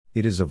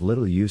It is of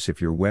little use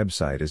if your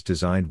website is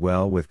designed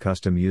well with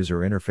custom user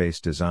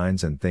interface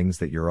designs and things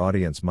that your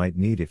audience might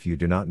need if you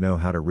do not know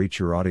how to reach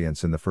your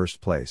audience in the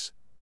first place.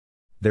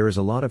 There is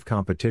a lot of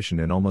competition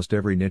in almost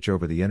every niche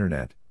over the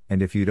internet,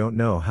 and if you don't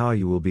know how,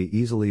 you will be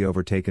easily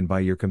overtaken by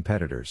your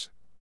competitors.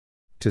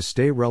 To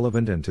stay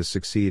relevant and to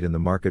succeed in the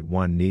market,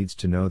 one needs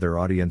to know their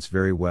audience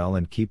very well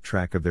and keep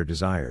track of their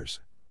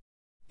desires.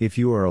 If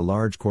you are a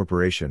large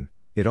corporation,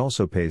 it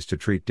also pays to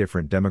treat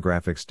different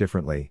demographics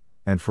differently,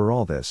 and for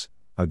all this,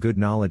 a good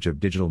knowledge of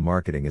digital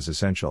marketing is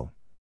essential.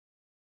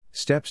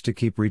 Steps to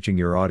keep reaching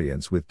your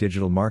audience with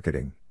digital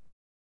marketing.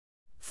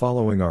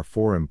 Following are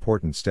 4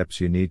 important steps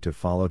you need to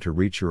follow to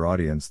reach your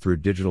audience through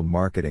digital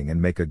marketing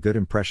and make a good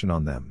impression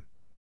on them.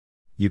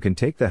 You can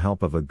take the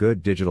help of a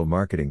good digital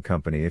marketing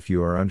company if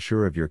you are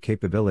unsure of your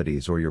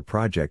capabilities or your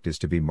project is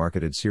to be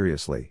marketed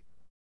seriously.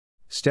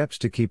 Steps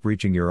to keep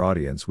reaching your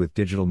audience with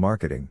digital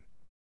marketing.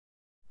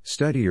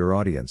 Study your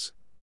audience.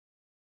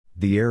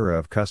 The era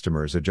of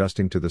customers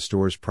adjusting to the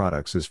store's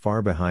products is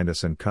far behind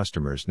us, and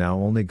customers now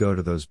only go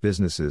to those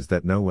businesses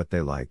that know what they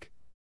like.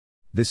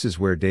 This is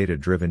where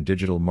data-driven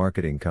digital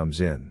marketing comes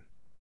in.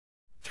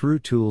 Through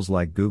tools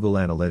like Google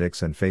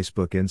Analytics and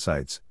Facebook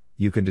Insights,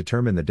 you can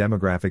determine the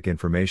demographic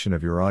information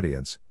of your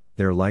audience,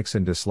 their likes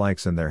and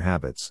dislikes, and their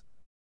habits.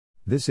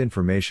 This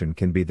information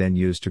can be then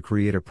used to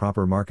create a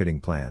proper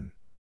marketing plan.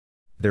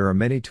 There are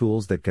many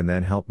tools that can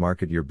then help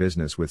market your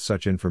business with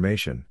such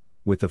information,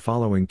 with the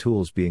following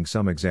tools being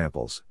some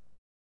examples.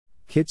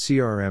 Kit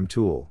CRM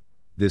tool.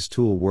 This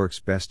tool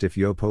works best if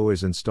Yopo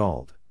is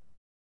installed.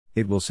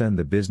 It will send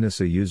the business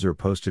a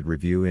user-posted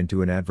review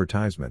into an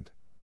advertisement.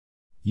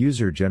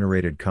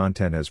 User-generated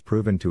content has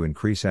proven to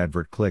increase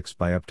advert clicks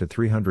by up to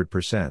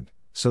 300%,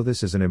 so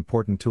this is an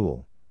important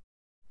tool.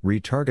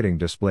 Retargeting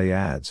display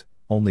ads.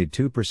 Only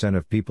 2%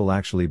 of people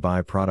actually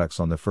buy products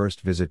on the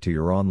first visit to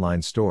your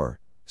online store,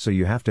 so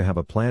you have to have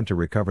a plan to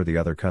recover the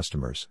other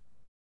customers.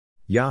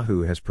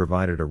 Yahoo has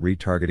provided a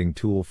retargeting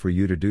tool for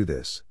you to do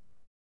this.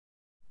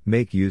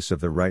 Make use of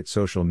the right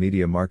social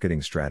media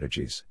marketing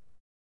strategies.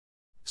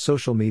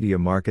 Social media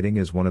marketing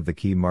is one of the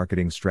key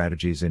marketing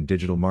strategies in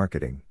digital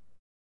marketing.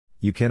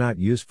 You cannot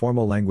use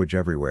formal language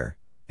everywhere,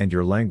 and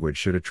your language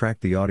should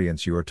attract the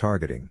audience you are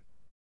targeting.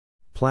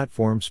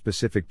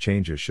 Platform-specific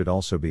changes should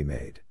also be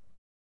made.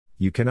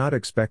 You cannot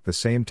expect the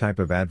same type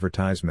of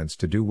advertisements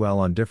to do well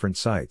on different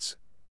sites.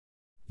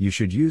 You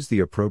should use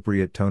the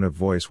appropriate tone of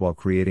voice while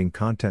creating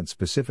content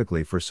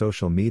specifically for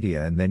social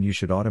media, and then you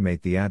should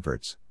automate the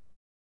adverts.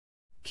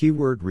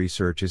 Keyword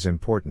research is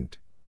important.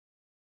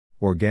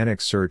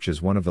 Organic search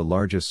is one of the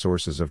largest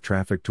sources of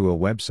traffic to a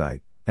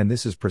website, and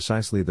this is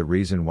precisely the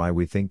reason why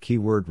we think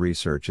keyword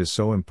research is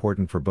so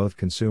important for both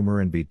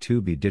consumer and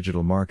B2B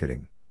digital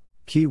marketing.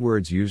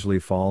 Keywords usually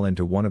fall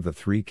into one of the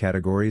 3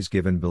 categories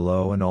given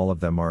below, and all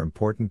of them are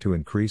important to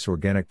increase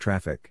organic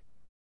traffic.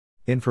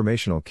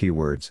 Informational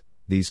keywords.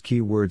 These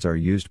keywords are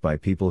used by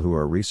people who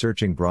are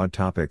researching broad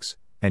topics,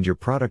 and your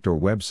product or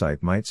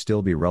website might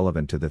still be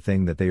relevant to the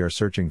thing that they are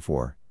searching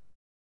for.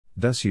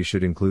 Thus, you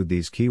should include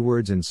these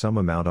keywords in some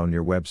amount on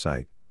your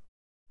website.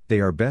 They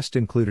are best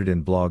included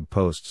in blog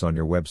posts on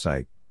your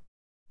website.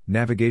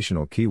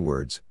 Navigational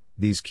keywords.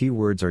 These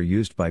keywords are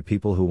used by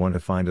people who want to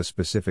find a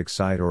specific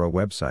site or a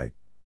website.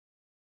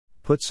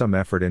 Put some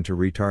effort into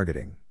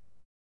retargeting.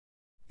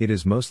 It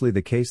is mostly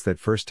the case that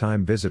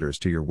first-time visitors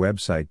to your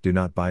website do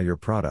not buy your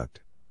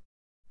product.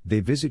 They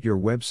visit your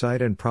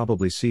website and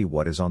probably see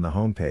what is on the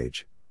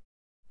homepage.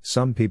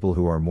 Some people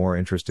who are more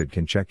interested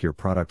can check your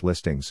product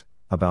listings,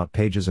 about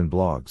pages, and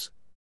blogs.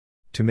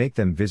 To make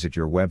them visit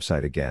your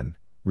website again,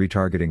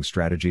 retargeting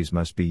strategies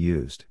must be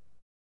used.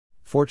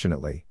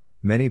 Fortunately,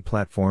 many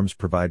platforms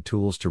provide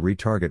tools to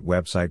retarget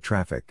website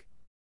traffic.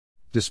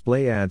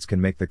 Display ads can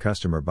make the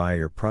customer buy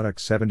your product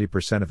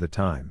 70% of the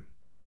time.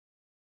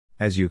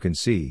 As you can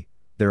see,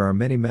 there are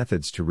many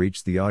methods to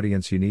reach the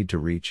audience you need to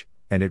reach,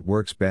 and it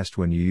works best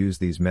when you use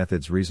these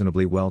methods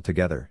reasonably well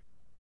together.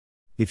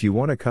 If you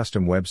want a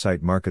custom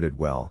website marketed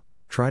well,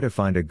 try to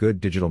find a good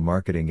digital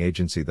marketing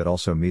agency that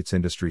also meets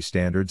industry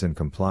standards and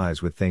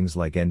complies with things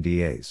like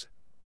NDAs.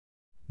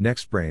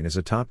 NextBrain is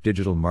a top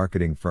digital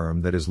marketing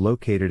firm that is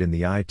located in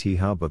the IT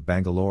hub of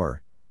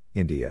Bangalore,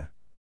 India.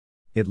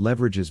 It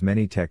leverages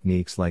many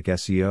techniques like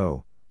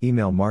SEO,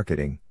 email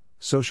marketing,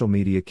 social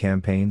media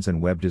campaigns,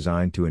 and web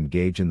design to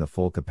engage in the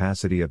full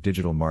capacity of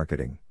digital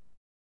marketing.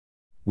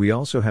 We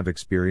also have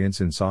experience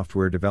in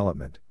software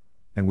development,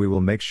 and we will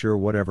make sure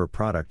whatever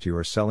product you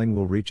are selling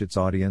will reach its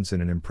audience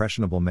in an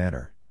impressionable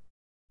manner.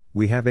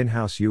 We have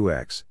in-house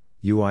UX,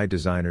 UI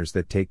designers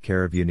that take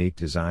care of unique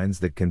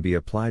designs that can be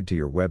applied to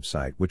your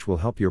website, which will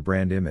help your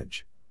brand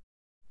image.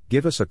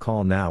 Give us a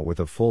call now with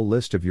a full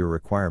list of your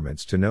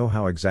requirements to know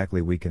how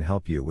exactly we can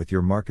help you with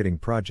your marketing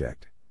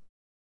project.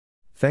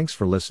 Thanks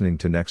for listening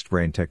to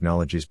NextBrain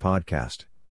Technologies podcast.